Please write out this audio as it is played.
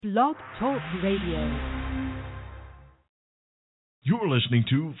Blog Talk Radio. You're listening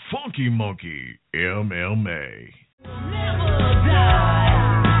to Funky Monkey MMA. Never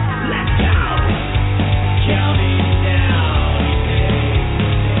die. Let's go. Counting down.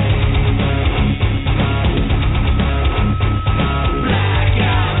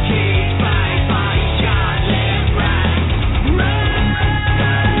 Blackout, cage fight, body shot, left, right. Rise,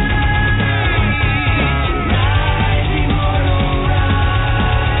 immortal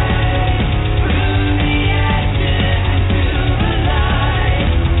rise. Through the ashes into the light.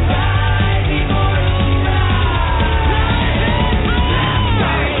 Rise, immortal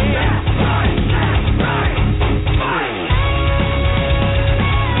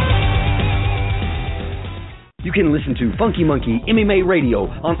You can listen to Funky Monkey MMA Radio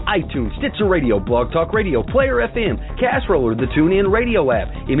on iTunes, Stitcher Radio, Blog Talk Radio, Player FM, Castroller, the TuneIn Radio app,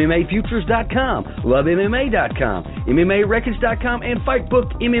 MMAFutures.com, LoveMMA.com, MMARecords.com, and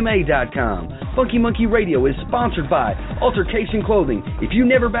FightBookMMA.com. Funky Monkey Radio is sponsored by Altercation Clothing. If you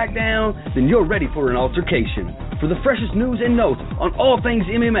never back down, then you're ready for an altercation. For the freshest news and notes on all things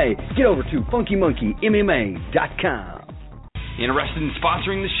MMA, get over to FunkyMonkeyMMA.com. Interested in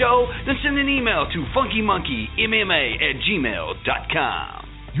sponsoring the show? Then send an email to funkymonkeymma@gmail.com.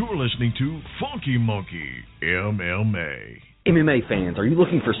 You're listening to Funky Monkey MMA. MMA fans, are you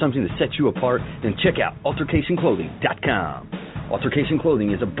looking for something to set you apart? Then check out AltercationClothing.com. Altercation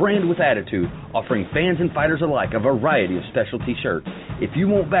Clothing is a brand with attitude, offering fans and fighters alike a variety of specialty shirts. If you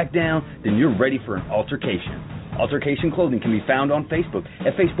won't back down, then you're ready for an altercation. Altercation Clothing can be found on Facebook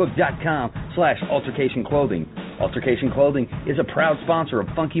at facebook.com/altercationclothing. Altercation Clothing is a proud sponsor of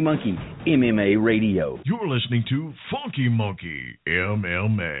Funky Monkey MMA Radio. You're listening to Funky Monkey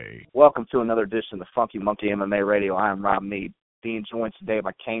MMA. Welcome to another edition of the Funky Monkey MMA Radio. I am Rob Mead, being joined today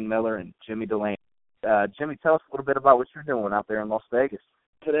by Kane Miller and Jimmy Delaney. Jimmy, tell us a little bit about what you're doing out there in Las Vegas.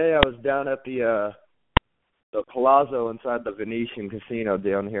 Today I was down at the Palazzo inside the Venetian Casino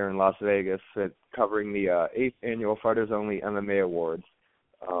down here in Las Vegas, covering the 8th annual Fighters Only MMA Awards.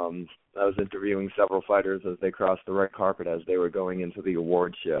 I was interviewing several fighters as they crossed the red carpet as they were going into the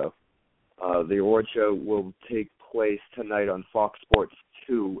award show. The award show will take place tonight on Fox Sports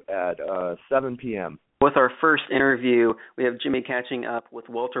 2 at 7 p.m. With our first interview, we have Jimmy catching up with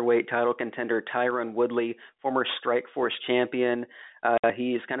welterweight title contender Tyron Woodley, former Strikeforce champion.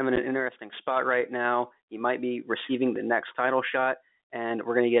 He's kind of in an interesting spot right now. He might be receiving the next title shot, and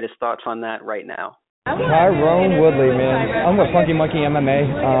we're going to get his thoughts on that right now. Tyron Woodley, man. I'm with Funky Monkey MMA.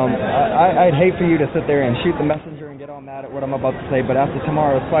 I'd hate for you to sit there and shoot the messenger and get all mad at what I'm about to say, but after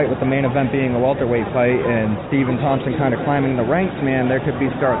tomorrow's fight, with the main event being a welterweight fight and Stephen Thompson kind of climbing the ranks, man, there could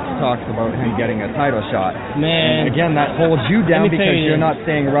be talks about him getting a title shot. Man. And again, that holds you down because you're not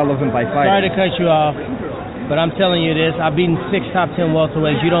staying relevant by fighting. Sorry to cut you off, but I'm telling you this. I've beaten 6 top 10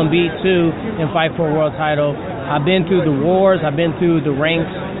 welterweights. You don't beat 2 and fight for a world title. I've been through the wars. I've been through the ranks.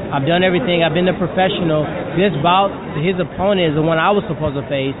 I've done everything. I've been a professional. This bout, his opponent is the one I was supposed to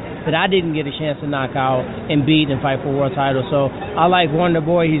face that I didn't get a chance to knock out and beat and fight for a world title. So I like Wonder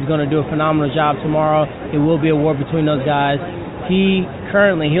Boy. He's going to do a phenomenal job tomorrow. It will be a war between those guys.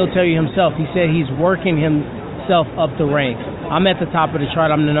 He'll tell you himself, he said he's working himself up the ranks. I'm at the top of the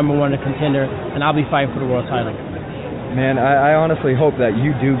chart. I'm the number 1 contender, and I'll be fighting for the world title. Man, I honestly hope that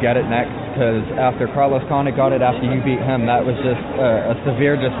you do get it next, because after Carlos Condit got it after you beat him, that was just a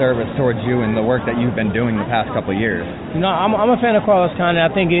severe disservice towards you and the work that you've been doing the past couple of years. You know, I'm a fan of Carlos Condit.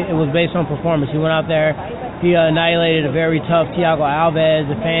 I think it was based on performance. He went out there, he annihilated a very tough Thiago Alves.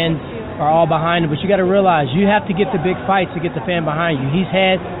 The fans are all behind him, but you got to realize you have to get the big fights to get the fan behind you. He's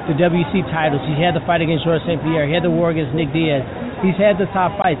had the WC titles. He's had the fight against Georges St. Pierre. He had the war against Nick Diaz. He's had the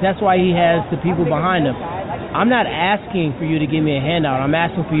top fights. That's why he has the people behind him. I'm not asking for you to give me a handout. I'm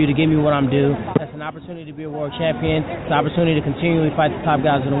asking for you to give me what I'm due. That's an opportunity to be a world champion. It's an opportunity to continually fight the top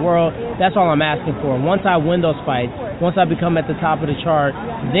guys in the world. That's all I'm asking for. Once I win those fights, once I become at the top of the chart,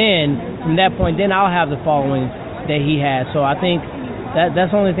 then from that point, then I'll have the following that he has. So I think that's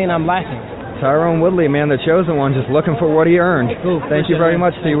the only thing I'm lacking. Tyron Woodley, man, the chosen one, just looking for what he earned. Cool. Thank you very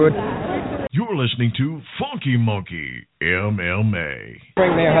much, T-Wood. You're listening to Funky Monkey MMA.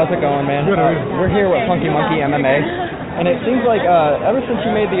 Frank Mayer, how's it going, man? We're here with Funky Monkey MMA, and it seems like ever since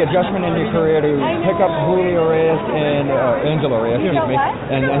you made the adjustment in your career to pick up Julio Reyes and Angelo Reyes,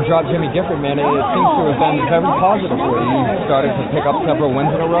 and drop Jimmy Gifford, man, it seems to have been very positive for you. You started to pick up several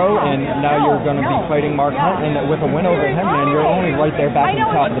wins in a row, and now you're going to be fighting Mark Hunt, and with a win over him, man, you're only right there back in the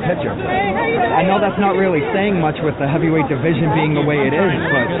top of the picture. I know that's not really saying much with the heavyweight division being the way it is,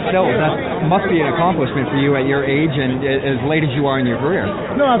 but still, that must be an accomplishment for you at your age and as late as you are in your career.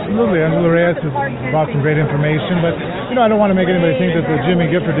 No, absolutely. Angelo Reyes has brought some great information, but I don't want to make anybody think that the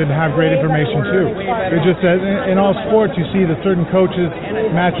Jimmy Gifford didn't have great information too. It just says in all sports you see that certain coaches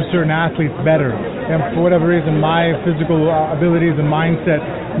match with certain athletes better, and for whatever reason my physical abilities and mindset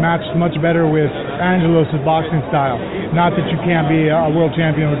matched much better with Angelos' boxing style. Not that you can't be a world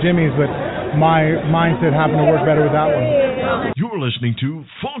champion with Jimmy's, but my mindset happened to work better with that one. You're listening to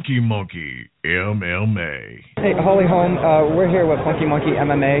Funky Monkey MMA. Hey, Holly Holm, we're here with Funky Monkey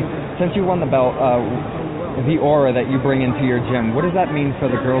MMA. Since you won the belt, the aura that you bring into your gym, what does that mean for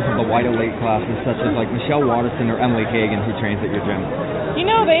the girls of the wider weight classes, such as like Michelle Watterson or Emily Kagan, who trains at your gym?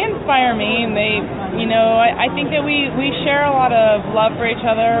 They inspire me, and they, I think that we share a lot of love for each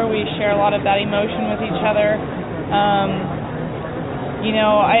other. We share a lot of that emotion with each other.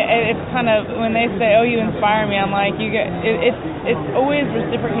 It's kind of, when they say, "Oh, you inspire me," I'm like, it's always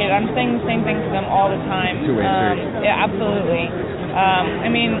reciprocated. I'm saying the same things to them all the time. Two-way street. Yeah, absolutely.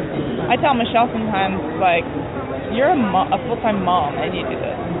 I tell Michelle sometimes, like, you're a full-time mom and you do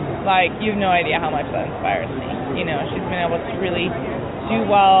this. Like, you have no idea how much that inspires me. She's been able to really do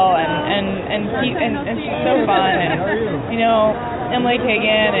well and she's so fun. And Emily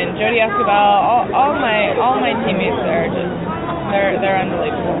Kagan and Jody Escobar, all my teammates there, they're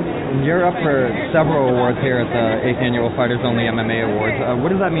unbelievable. You're up for several awards here at the 8th Annual Fighters Only MMA Awards.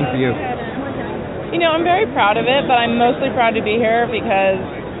 What does that mean for you? I'm very proud of it, but I'm mostly proud to be here because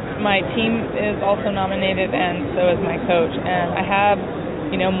my team is also nominated, and so is my coach, and I have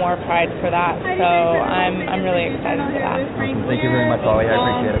more pride for that, so I'm really excited for that. Thank you very much, Holly. I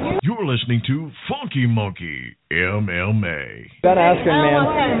appreciate it. You're listening to Funky Monkey MMA. Ben Askren, man.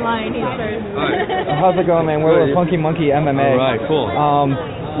 How's it going, man? We're with Funky Monkey MMA. All right, cool.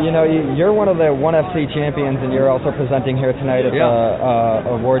 You're one of the 1FC champions, and you're also presenting here tonight at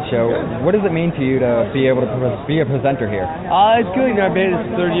the award show. What does it mean to you to be able to be a presenter here? It's good. I've been this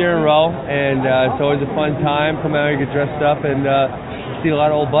third year in a row, and it's always a fun time. Come out here, get dressed up, and see a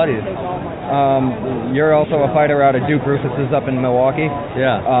lot of old buddies. You're also a fighter out of Duke Rufus's up in Milwaukee.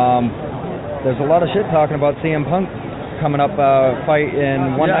 Yeah. There's a lot of shit talking about CM Punk coming up fight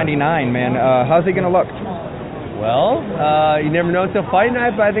in 199, man. How's he going to look? Well, you never know until fight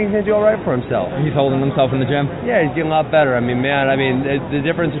night, but I think he's going to do all right for himself. He's holding himself in the gym? Yeah, he's getting a lot better. The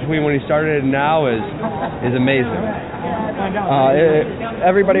difference between when he started and now is amazing.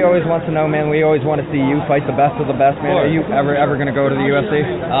 Everybody always wants to know, man, we always want to see you fight the best of the best, man. Are you ever going to go to the UFC?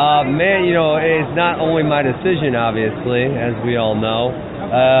 Man, it's not only my decision, obviously, as we all know,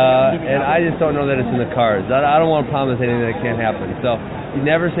 and I just don't know that it's in the cards. I don't want to promise anything that can't happen. So you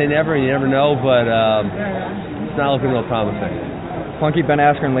never say never, and you never know, but it's not looking real promising. Funky Ben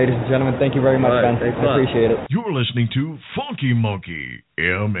Askren, ladies and gentlemen. Thank you very much, Ben. I appreciate it. You're listening to Funky Monkey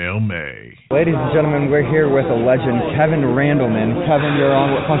MMA. Ladies and gentlemen, we're here with a legend, Kevin Randleman. Kevin, you're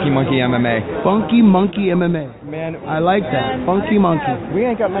on with Funky Monkey MMA. Funky Monkey MMA. Man, I like that. Funky Monkey. We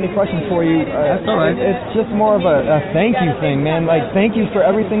ain't got many questions for you. That's all right. It's just more of a thank you thing, man. Like, thank you for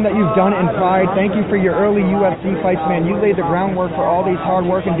everything that you've done in Pride. Thank you for your early UFC fights, man. You laid the groundwork for all these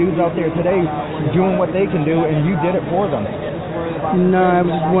hard-working dudes out there today doing what they can do, and you did it for them. No, I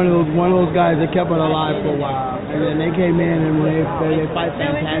was just one of those guys that kept it alive for a while, and then they came in and they fight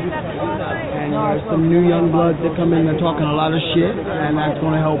fantastic. And there's some new young bloods that come in and talking a lot of shit, and that's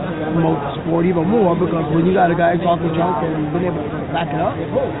going to help promote the sport even more, because when you got a guy talking junk and been able to back it up,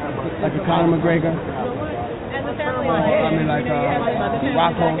 like a Conor McGregor,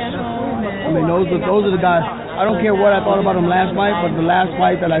 Rockhold. Those are the guys. I don't care what I thought about him last fight, but the last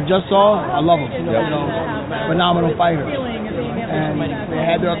fight that I just saw, I love him. Phenomenal fighter. And they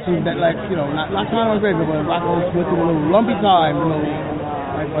had their ups and downs, not Conor McGregor, but Rockhold went through a little lumpy time, but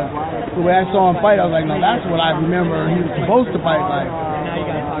the way I saw him fight, I was like, no, that's what I remember he was supposed to fight like.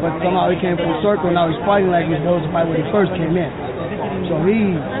 But somehow he came full circle, and now he's fighting like he was supposed to fight when he first came in. So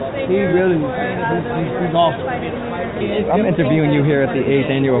he's awesome. I'm interviewing you here at the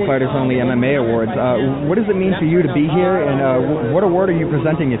 8th Annual Fighters Only MMA Awards. What does it mean for you to be here, and what award are you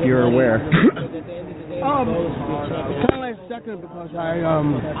presenting, if you're aware? It's kind of like second, because I've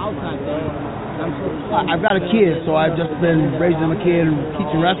got a kid, so I've just been raising a kid and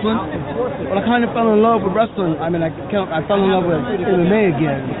teaching wrestling. But I kind of fell in love with wrestling. I fell in love with MMA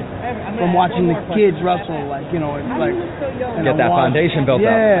again from watching the kids wrestle. It's like get that foundation built up.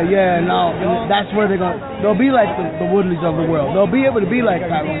 Yeah. Now that's where they'll be like the Woodleys of the world. They'll be able to be like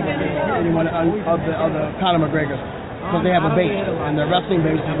Tyrone Woodley, anyone of the Conor McGregor, because they have a base, and their wrestling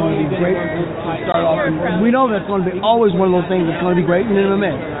base is going to be great to start off. And we know that's going to be always one of those things that's going to be great in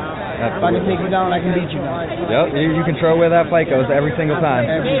MMA. Absolutely. If I can take you down, I can beat you down. Yep, you control where that fight goes every single time.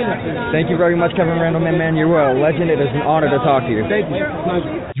 Thank you very much, Kevin Randleman, man. You're a legend. It is an honor to talk to you. Thank you.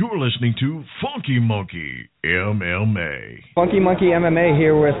 You're listening to Funky Monkey MMA. Funky Monkey MMA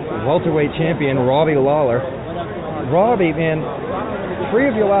here with welterweight champion Robbie Lawler. Robbie, man, 3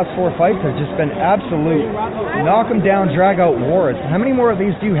 of your last 4 fights have just been absolute knock 'em down, drag out wars. How many more of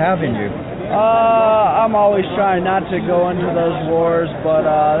these do you have in you? I'm always trying not to go into those wars, but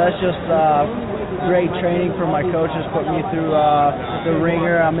that's just great training from my coaches. Put me through the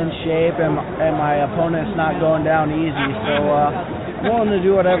ringer. I'm in shape, and my opponent's not going down easy. So willing to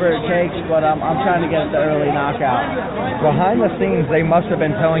do whatever it takes, but I'm trying to get the early knockout. Behind the scenes, they must have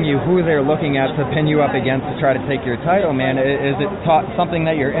been telling you who they're looking at to pin you up against to try to take your title, man. Is it something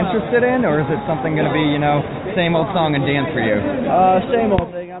that you're interested in, or is it something going to be, same old song and dance for you? Same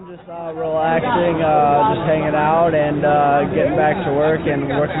old thing. I'm just relaxing, just hanging out, and getting back to work and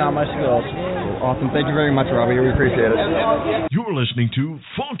working on my skills. Awesome. Thank you very much, Robbie. We appreciate it. You're listening to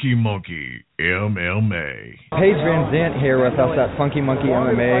Funky Monkey MMA. Paige Van Zant here with us at Funky Monkey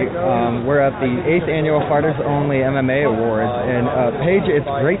MMA. We're at the 8th Annual Fighters Only MMA Awards. And Paige, it's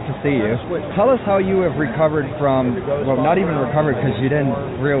great to see you. Tell us how you have recovered from, well, not even recovered because you didn't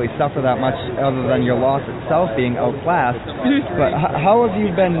really suffer that much other than your loss itself being outclassed. But how have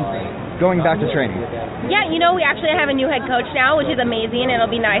you been going back to training? Yeah, we actually have a new head coach now, which is amazing. It'll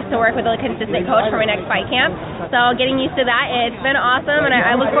be nice to work with a consistent coach for my next fight camp. So getting used to that, it's been awesome, and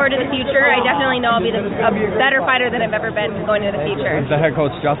I look forward to the future. I definitely know I'll be a better fighter than I've ever been going into the future. Is the head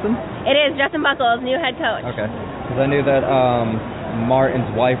coach Justin? It is Justin Buckles, new head coach. Okay, because I knew that Martin's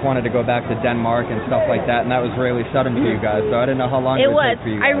wife wanted to go back to Denmark and stuff like that, and that was really sudden for you guys, so I didn't know how long it would take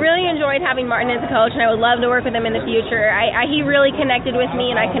for you guys. I really enjoyed having Martin as a coach, and I would love to work with him in the future. He really connected with me,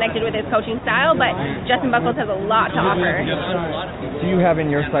 and I connected with his coaching style, but Justin Buckles has a lot to offer. Do you have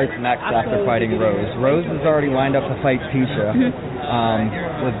in your sights next after fighting Rose? Rose is already lined up to fight Tisha.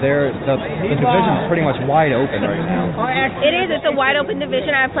 The division's pretty much wide open right now. It is. It's a wide open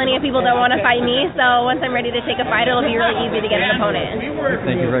division. I have plenty of people that want to fight me, so once I'm ready to take a fight, it'll be really easy to get an opponent.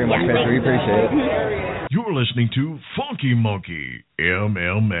 Thank you very much, Paige. We appreciate it. You're listening to Funky Monkey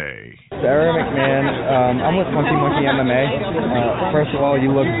MMA. Sarah McMahon, I'm with Funky Monkey MMA. First of all,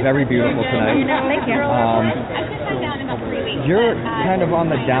 you look very beautiful tonight. Thank you. You're kind of on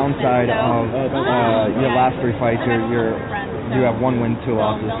the downside of your last 3 fights. You have 1 win, 2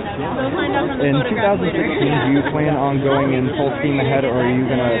 losses. In 2016, do you plan on going in full steam ahead, or are you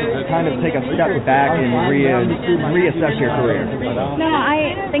going to kind of take a step back and reassess your career? No,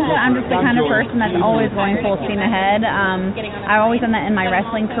 I think that I'm just the kind of person that's always going full steam ahead. I've always done that in my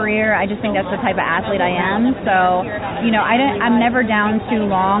wrestling career. I just think that's the type of athlete I am. So, I'm never down too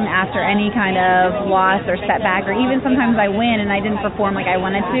long after any kind of loss or setback, or even sometimes I win and I didn't perform like I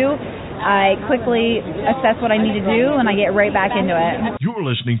wanted to. I quickly assess what I need to do, and I get right back into it. You're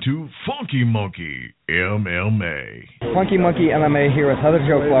listening to Funky Monkey MMA. Funky Monkey MMA here with Heather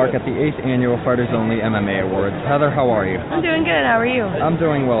Jo Clark at the 8th Annual Fighters Only MMA Awards. Heather, how are you? I'm doing good. How are you? I'm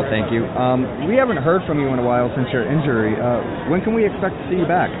doing well, thank you. We haven't heard from you in a while since your injury. When can we expect to see you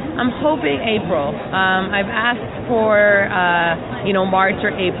back? I'm hoping April. I've asked for, March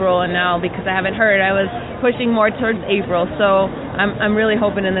or April, and now because I haven't heard, I was pushing more towards April. So I'm really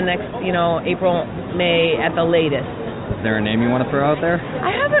hoping in the next, April, May at the latest. Is there a name you want to throw out there?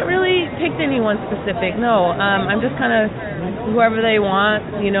 I haven't really picked anyone specific. No, I'm just kind of whoever they want.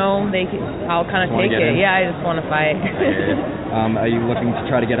 I'll kind of take it. Yeah, I just want to fight. Are you looking to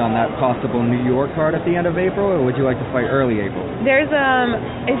try to get on that possible New York card at the end of April, or would you like to fight early April? Is there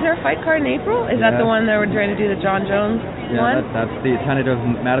a fight card in April? Is that the one that we're trying to do, the John Jones one? That's the tentative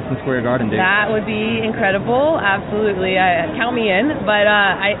Madison Square Garden date. That would be incredible. Absolutely. Count me in. But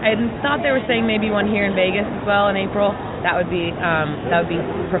I thought they were saying maybe one here in Vegas as well in April. That would be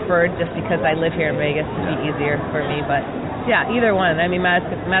preferred just because I live here in Vegas. It would be easier for me. But yeah, either one. I mean,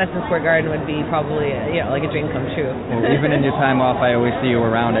 Madison Square Garden would be probably like a dream come true. Well, even in your time off, I always see you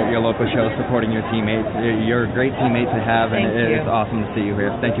around at your local shows supporting your teammates. You're a great teammate to have, and it's awesome to see you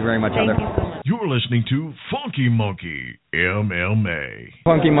here. Thank you very much, Heather. Thank you so much. You're listening to Funky Monkey MMA.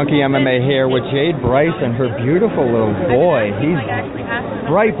 Funky Monkey MMA here with Jade Bryce and her beautiful little boy. He's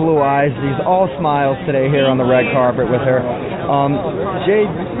bright blue eyes. He's all smiles today here on the red carpet with her. Jade,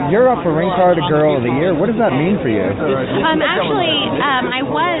 you're up for Ring Card Girl of the Year. What does that mean for you? I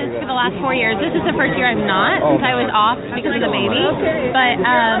was for the last 4 years. This is the first year I'm not since I was off because of the baby. But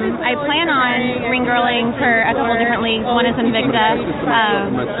I plan on ring girling for a couple different leagues. One is Invicta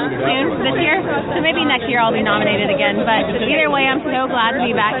soon this year. So maybe next year I'll be nominated again. But either way, I'm so glad to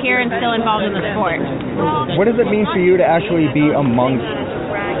be back here and still involved in the sport. What does it mean for you to actually be amongst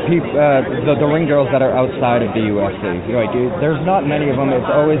the ring girls that are outside of the UFC? Like, there's not many of them. It's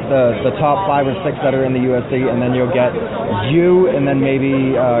always the top 5 or 6 that are in the UFC, and then you'll get you, and then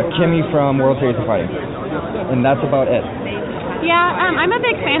maybe Kimmy from World Series of Fighting, and that's about it. Yeah, I'm a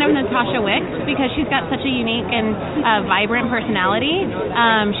big fan of Natasha Wicks because she's got such a unique and vibrant personality.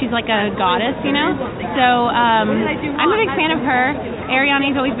 She's like a goddess, you know? So I'm a big fan of her.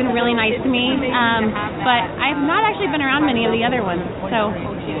 Ariane's always been really nice to me, but I've not actually been around many of the other ones. So,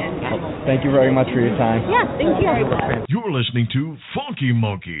 yeah. Well, thank you very much for your time. Yeah, thank you. You're listening to Funky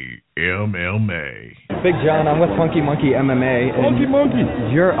Monkey MMA. Big John, I'm with Funky Monkey MMA. Funky Monkey!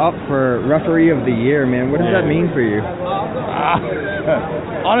 You're up for Referee of the Year, man. What does that mean for you?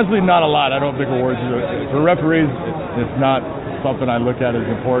 Honestly, not a lot. I don't think awards for referees. It's not something I look at as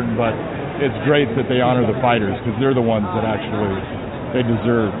important, but it's great that they honor the fighters because they're the ones that actually they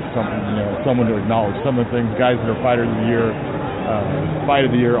deserve something. Someone to acknowledge some of the things. Guys that are Fighters of the Year, Fight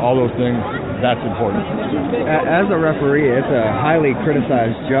of the Year, all those things. That's important. As a referee, it's a highly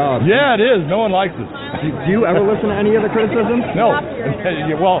criticized job. Yeah, it is. No one likes it. Do you ever listen to any of the criticisms? No.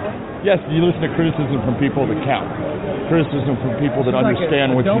 Well, yes, you listen to criticism from people that count. Criticism from people that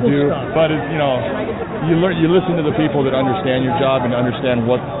understand what you do, but you listen to the people that understand your job and understand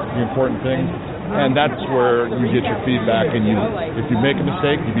what's the important things, and that's where you get your feedback. And if you make a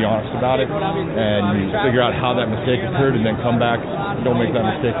mistake, you be honest about it, and you figure out how that mistake occurred, and then come back and don't make that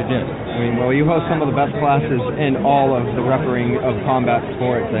mistake again. I mean, well, you host some of the best classes in all of the refereeing of combat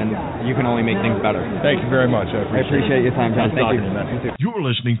sports, and you can only make things better. Thank you very much. I appreciate your time, John. Thank you. You're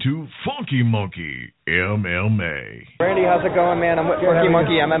listening to Funky Monkey MMA. Randy, how's it going, man? I'm with Funky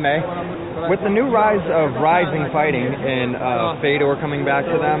Monkey MMA. With the new rise of rising fighting and Fedor coming back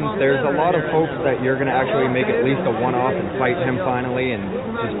to them, there's a lot of hopes that you're going to actually make at least a one-off and fight him finally and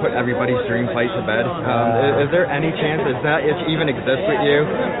just put everybody's dream fight to bed. Is there any chance? Does that even exist with you?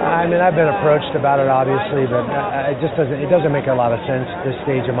 I mean, I've been approached about it, obviously, but it doesn't make a lot of sense at this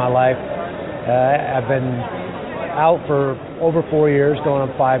stage of my life. I've been out for over 4 years, going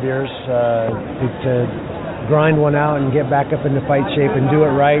on 5 years, to grind one out and get back up into fight shape and do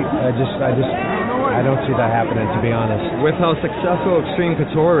it right. I don't see that happening, to be honest. With how successful Extreme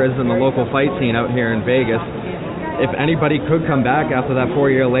Couture is in the local fight scene out here in Vegas, if anybody could come back after that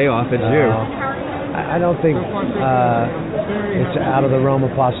 4-year layoff, it's you. I don't think it's out of the realm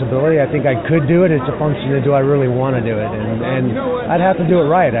of possibility. I think I could do it. It's a function of do I really want to do it, and I'd have to do it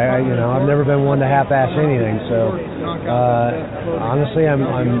right. I've never been one to half-ass anything. So honestly, I'm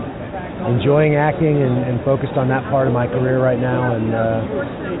enjoying acting and focused on that part of my career right now, and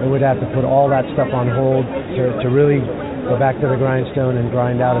I would have to put all that stuff on hold to really go back to the grindstone and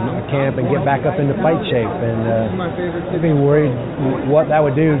grind out a camp and get back up into fight shape. And I'd be worried what that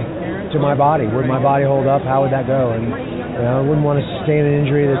would do to my body. Would my body hold up? How would that go? And I wouldn't want to sustain an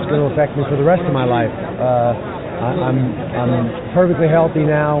injury that's going to affect me for the rest of my life. I'm perfectly healthy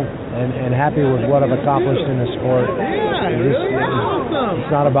now and happy with what I've accomplished in the sport.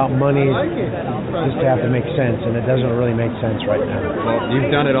 It's not about money. It just have to make sense, and it doesn't really make sense right now. Well,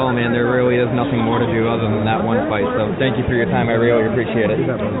 you've done it all, man. There really is nothing more to do other than that one fight. So thank you for your time. I really appreciate it.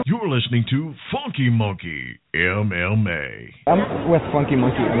 You're listening to Funky Monkey MMA. I'm with Funky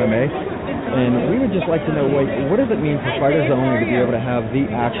Monkey MMA, and we would just like to know, what does it mean for Fighters Only to be able to have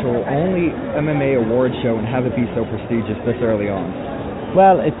the actual only MMA award show and have it be so prestigious this early on?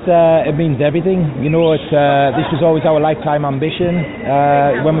 Well, it means everything. This was always our lifetime ambition.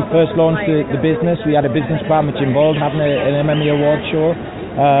 When we first launched the business, we had a business plan which involved having an MMA award show.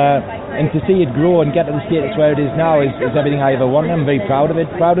 And to see it grow and get to the status where it is now is everything I ever wanted. I'm very proud of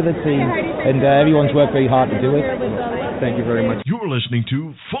it, proud of the team, and everyone's worked very hard to do it. Thank you very much. You're listening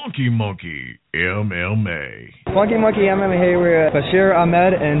to Funky Monkey MMA. Funky Monkey MMA here with Bashir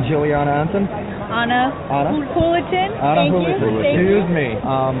Ahmed and Juliana Anton. Anna Hulatin. Anna Hulatin. Excuse me.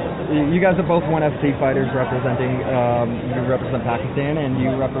 You guys are both ONE FC fighters representing, you represent Pakistan and you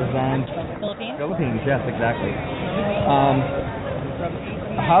represent Philippines. Yes, exactly.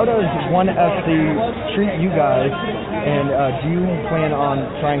 How does ONE FC treat you guys, and do you plan on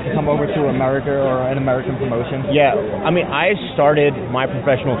trying to come over to America or an American promotion? Yeah, I mean, I started my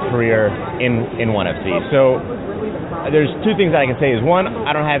professional career in ONE FC, so there's two things that I can say. Is one,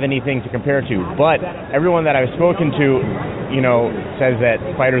 I don't have anything to compare to, but everyone that I've spoken to, says that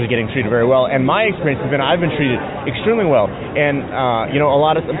fighters are getting treated very well, and my experience has been I've been treated extremely well, and a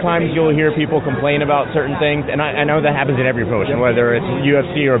lot of sometimes you'll hear people complain about certain things, and I know that happens in every promotion, whether it's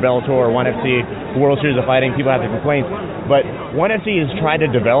UFC or Bellator or ONE FC, World Series of Fighting, people have their complaints, but ONE FC has tried to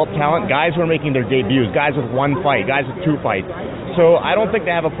develop talent, guys who are making their debuts, guys with one fight, guys with two fights. So I don't think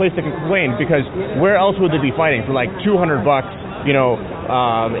they have a place to complain, because where else would they be fighting for like $200,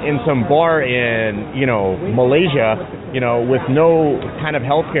 in some bar in, Malaysia, with no kind of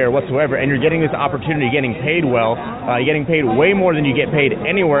health care whatsoever, and you're getting this opportunity, getting paid well, you're getting paid way more than you get paid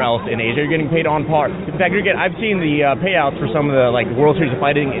anywhere else in Asia. You're getting paid on par. In fact, I've seen the payouts for some of the World Series of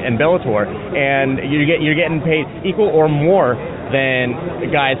Fighting and Bellator, and you're getting paid equal or more than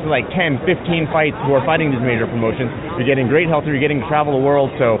guys for 10, 15 fights who are fighting these major promotions. You're getting great health, you're getting to travel the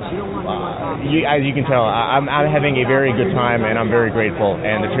world, so as you can tell, I'm having a very good time, and I'm very grateful,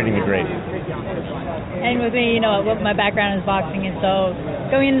 and they're treating me great. And with me, my background is boxing, and so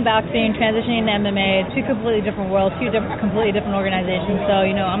going into boxing, transitioning to MMA, two completely different worlds, completely different organizations. So,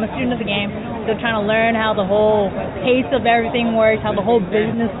 I'm a student of the game, so trying to learn how the whole pace of everything works, how the whole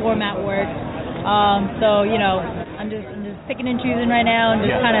business format works. I'm just picking and choosing right now and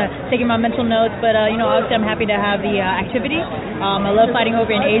just kind of taking my mental notes. But, obviously I'm happy to have the activity. I love fighting over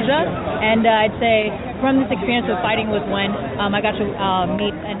in Asia. And I'd say from this experience of fighting with Wen, I got to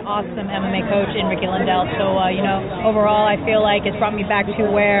meet an awesome MMA coach in Ricky Lindell. So, overall I feel like it's brought me back to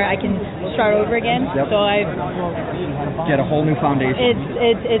where I can start over again. Yep. So I get a whole new foundation.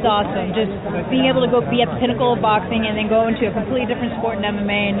 It's awesome. Just being able to go be at the pinnacle of boxing and then go into a completely different sport in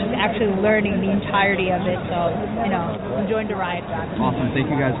MMA and just actually learning the entirety of it. So, enjoying the ride. Awesome. Thank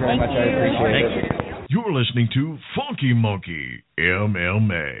you guys very much. I appreciate it. You're listening to Funky Monkey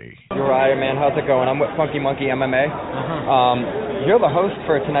MMA. Uriah, man, how's it going? I'm with Funky Monkey MMA. You're the host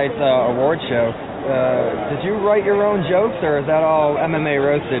for tonight's award show. Did you write your own jokes, or is that all MMA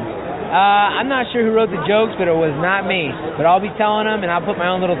roasted? I'm not sure who wrote the jokes, but it was not me. But I'll be telling them, and I'll put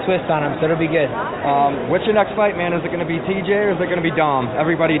my own little twist on them, so it'll be good. What's your next fight, man? Is it going to be TJ, or is it going to be Dom?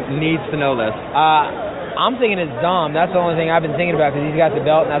 Everybody needs to know this. I'm thinking it's Dom. That's the only thing I've been thinking about, because he's got the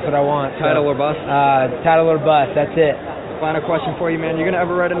belt, and that's what I want. Title or bust? Title or bust. That's it. Final question for you, man. You gonna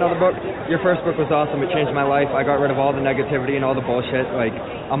ever write another book? Your first book was awesome. It changed my life. I got rid of all the negativity and all the bullshit.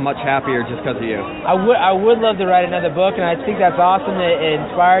 I'm much happier just because of you. I would love to write another book, and I think that's awesome that it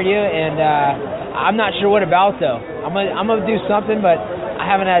inspired you. And I'm not sure what about though. I'm gonna do something, but I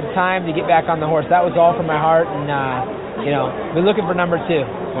haven't had time to get back on the horse. That was all from my heart, and we're looking for number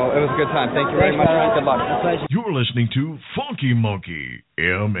 2. Well, it was a good time. Thank you very much. Good luck. You're listening to Funky Monkey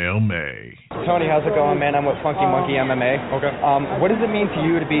MMA. Tony, how's it going, man? I'm with Funky Monkey MMA. Okay. What does it mean to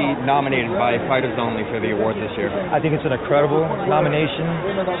you to be nominated by Fighters Only for the awards this year? I think it's an incredible nomination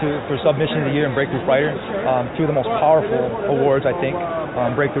for Submission of the Year and Breakthrough Fighter. Two of the most powerful awards, I think.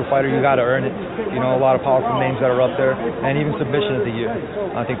 Breakthrough Fighter, you got to earn it. A lot of powerful names that are up there, and even Submission of the Year.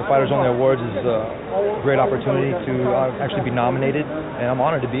 I think the Fighters Only Awards is a great opportunity to actually be nominated, and I'm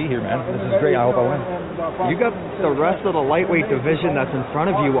honored to be here, man. This is great. I hope I win. You got the rest of the lightweight division that's in front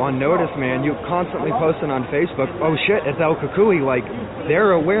of you on notice, man. You constantly posting on Facebook, oh shit, it's El Kukui.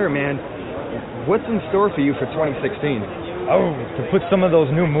 They're aware, man. What's in store for you for 2016? Oh, to put some of those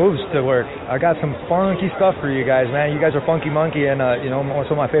new moves to work. I got some funky stuff for you guys, man. You guys are Funky Monkey, and some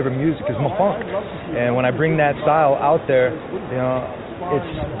of my favorite music is funk. And when I bring that style out there,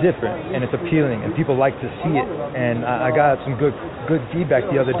 it's different and it's appealing, and people like to see it. And I got some good feedback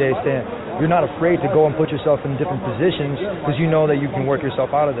the other day saying you're not afraid to go and put yourself in different positions because you know that you can work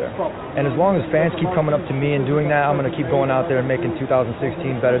yourself out of there. And as long as fans keep coming up to me and doing that, I'm going to keep going out there and making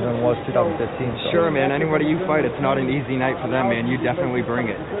 2016 better than it was 2015. So. Sure, man. Anybody you fight, it's not an easy night for them, man. You definitely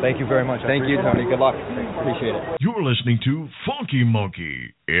bring it. Thank you very much. Thank you, Tony. Good luck. Appreciate it. You're listening to Funky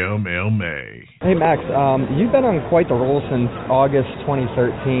Monkey MMA. Hey, Max. You've been on quite the roll since August 2013,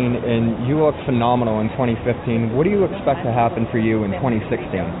 and you look phenomenal in 2015. What do you expect to happen for you in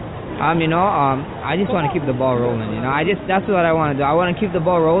 2016? I just want to keep the ball rolling. That's what I want to do. I want to keep the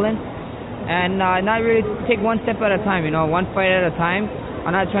ball rolling, and not really take one step at a time. One fight at a time.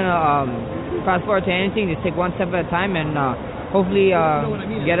 I'm not trying to fast forward to anything. Just take one step at a time, and hopefully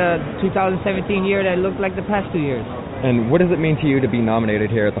get a 2017 year that looked like the past 2 years. And what does it mean to you to be nominated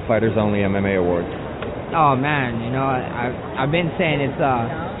here at the Fighters Only MMA Awards? Oh man, I've been saying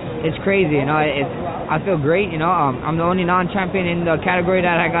it's crazy. I feel great. I'm the only non-champion in the category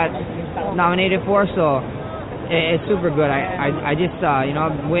that I got nominated for, so it's super good. I just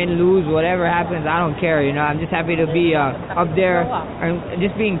win, lose, whatever happens, I don't care. I'm just happy to be up there and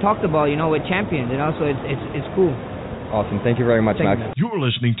just being talked about. With champions. So it's cool. Awesome. Thank you very much, Max. You're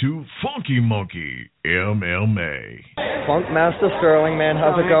listening to Funky Monkey MMA. Funk Master Sterling, man,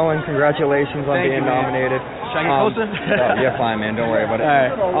 how's it going? Congratulations on being nominated. Should I get closer? You're fine, man. Don't worry about it.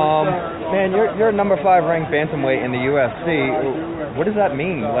 All right. Man, you're number 5 ranked bantamweight in the UFC. What does that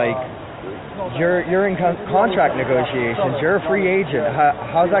mean? You're in contract negotiations. You're a free agent.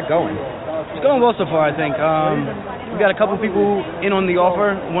 How's that going? It's going well so far, I think. got a couple people in on the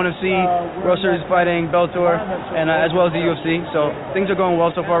offer, ONE FC, World Series fighting, Bellator, and as well as the UFC. So things are going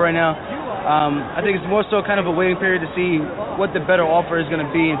well so far right now. I think it's more so kind of a waiting period to see what the better offer is going to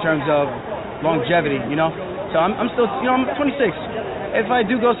be in terms of longevity, you know. So I'm still, you know, I'm 26. If I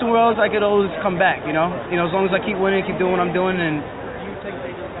do go somewhere else, I could always come back, you know, as long as I keep winning, keep doing what I'm doing, and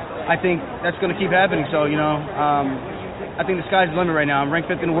I think that's going to keep happening. So, you know, I think the sky's the limit right now. I'm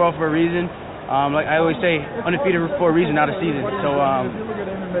ranked 5th in the world for a reason. Like I always say, undefeated for a reason, not a season. So, I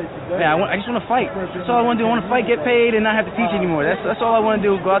just want to fight. That's all I want to do. I want to fight, get paid, and not have to teach anymore. That's all I want to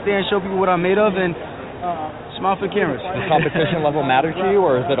do. Go out there and show people what I'm made of, and smile for the cameras. Does competition level matter to you,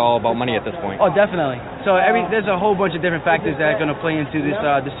 or is it all about money at this point? Oh, definitely. So there's a whole bunch of different factors that are going to play into this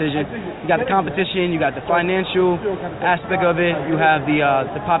decision. You got the competition, you got the financial aspect of it, you have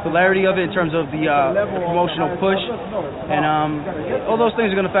the popularity of it in terms of the promotional push, and all those things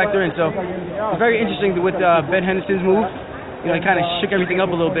are going to factor in. So it's very interesting with Ben Henderson's move. You know, he kind of shook everything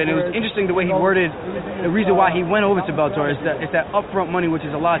up a little bit. And it was interesting the way he worded the reason why he went over to Bellator. It's that upfront money, which is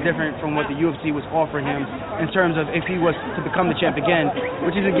a lot different from what the UFC was offering him in terms of if he was to become the champ again,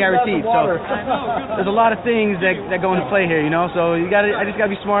 which isn't guaranteed. So there's a lot of things that go into play here, you know. So I just got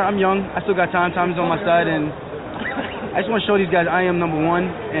to be smart. I'm young. I still got time. Time is on my side. And I just want to show these guys I am number one.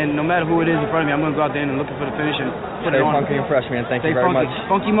 And no matter who it is in front of me, I'm going to go out there and looking for the finish and put it on. Stay funky and fresh, man. Thank you very funky. much.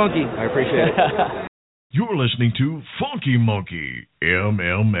 Funky monkey. I appreciate it. You're listening to Funky Monkey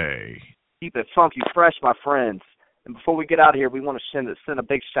MMA. Keep it funky fresh, my friends. And before we get out of here, we want to send a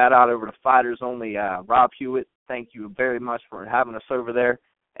big shout out over to Fighters Only, Rob Hewitt. Thank you very much for having us over there.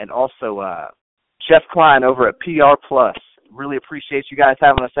 And also Jeff Klein over at PR Plus. Really appreciate you guys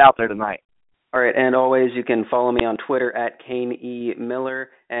having us out there tonight. All right, and always you can follow me on Twitter at Kane E. Miller,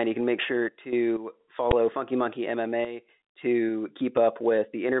 and you can make sure to follow Funky Monkey MMA to keep up with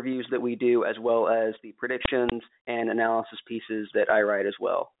the interviews that we do, as well as the predictions and analysis pieces that I write as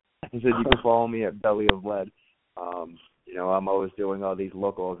well. I said you can follow me at Belly of Lead. You know, I'm always doing all these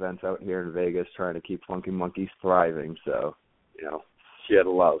local events out here in Vegas, trying to keep Funky Monkeys thriving. So, you know, share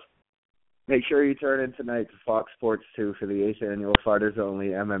the love. Make sure you tune in tonight to Fox Sports 2 for the 8th Annual Fighters Only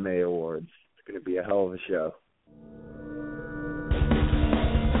MMA Awards. It's going to be a hell of a show.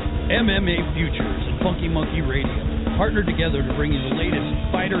 MMA Futures and Funky Monkey Radio partner together to bring you the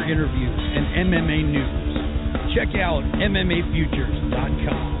latest fighter interviews and MMA news. Check out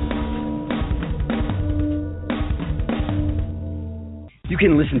MMAFutures.com. You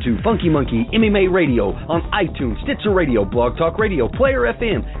can listen to Funky Monkey MMA Radio on iTunes, Stitcher Radio, Blog Talk Radio, Player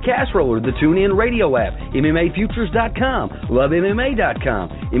FM, Castroller, the TuneIn Radio app, MMAFutures.com, LoveMMA.com,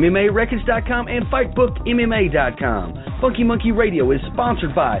 MMARecords.com, and FightBookMMA.com. Funky Monkey Radio is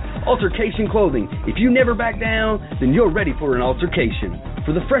sponsored by Altercation Clothing. If you never back down, then you're ready for an altercation.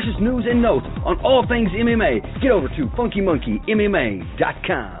 For the freshest news and notes on all things MMA, get over to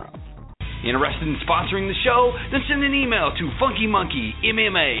FunkyMonkeyMMA.com. Interested in sponsoring the show? Then send an email to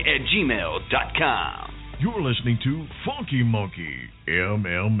funkymonkeymma@gmail.com. You're listening to Funky Monkey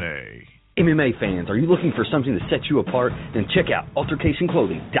MMA. MMA fans, are you looking for something to set you apart? Then check out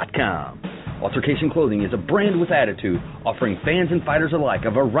AltercationClothing.com. Altercation Clothing is a brand with attitude, offering fans and fighters alike a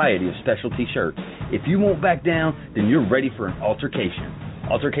variety of specialty shirts. If you won't back down, then you're ready for an altercation.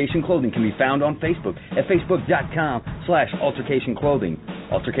 Altercation Clothing can be found on Facebook at facebook.com/Altercation Clothing.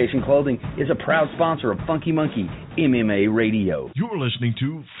 Altercation Clothing is a proud sponsor of Funky Monkey MMA Radio. You're listening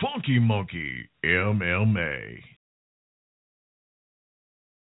to Funky Monkey MMA.